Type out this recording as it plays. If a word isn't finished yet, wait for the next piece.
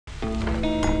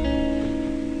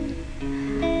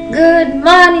Good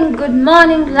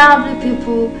morning, lovely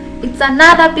people. It's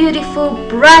another beautiful,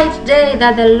 bright day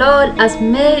that the Lord has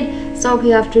made, so we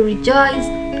have to rejoice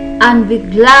and be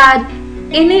glad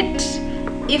in it.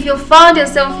 If you found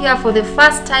yourself here for the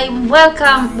first time,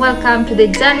 welcome to the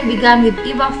Journey Began with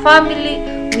Eva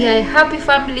family. We are a happy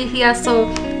family here,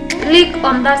 so click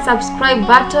on that subscribe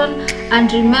button and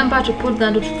remember to put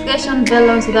the notification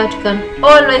bell on so that you can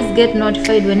always get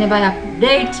notified whenever I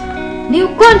update new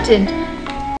content.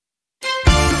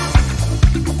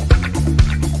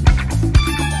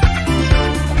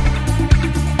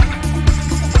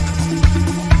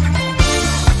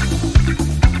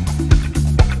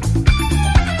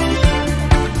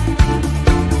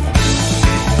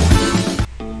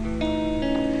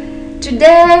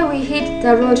 Today we hit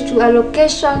the road to a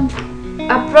location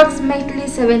approximately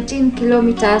 17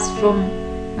 kilometers from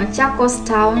Machakos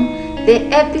town, the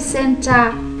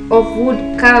epicenter of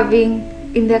wood carving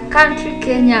in the country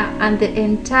Kenya and the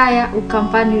entire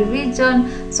Ukambani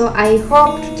region. So I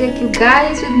hope to take you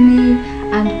guys with me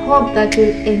and hope that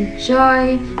you'll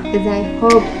enjoy as I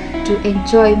hope to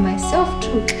enjoy myself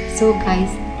too. So guys,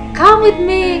 come with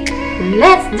me,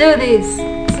 let's do this.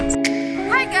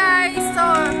 Hi guys,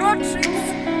 so road trips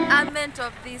are meant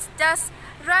of this, just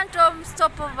random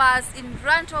stopovers in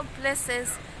random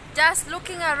places, just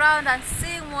looking around and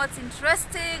seeing what's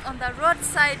interesting on the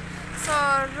roadside. So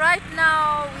right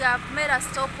now we have made a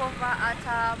stopover at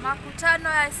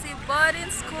Makutano IC boarding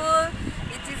school.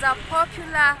 It is a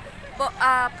popular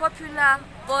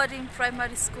boarding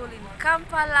primary school in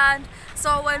Kampaland.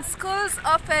 So when schools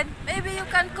open, maybe you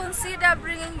can consider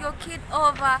bringing your kid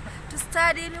over to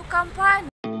study in Ukambani.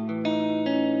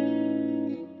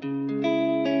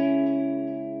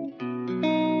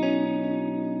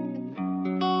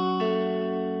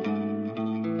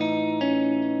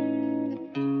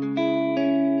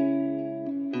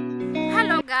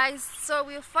 Hello guys, so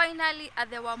we're finally at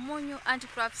the Wamunyu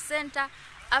Handicraft Center,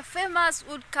 a famous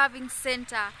wood carving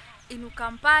center in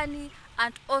Ukambani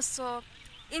and also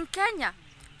in Kenya.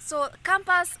 So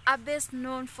campers are best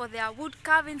known for their wood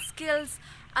carving skills,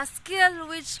 a skill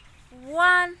which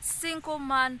one single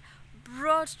man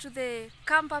brought to the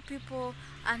Kamba people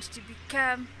and it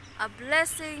became a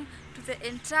blessing to the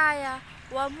entire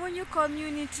Wamunyu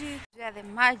community, where the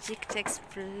magic takes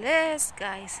place,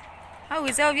 guys. How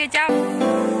is your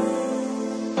job?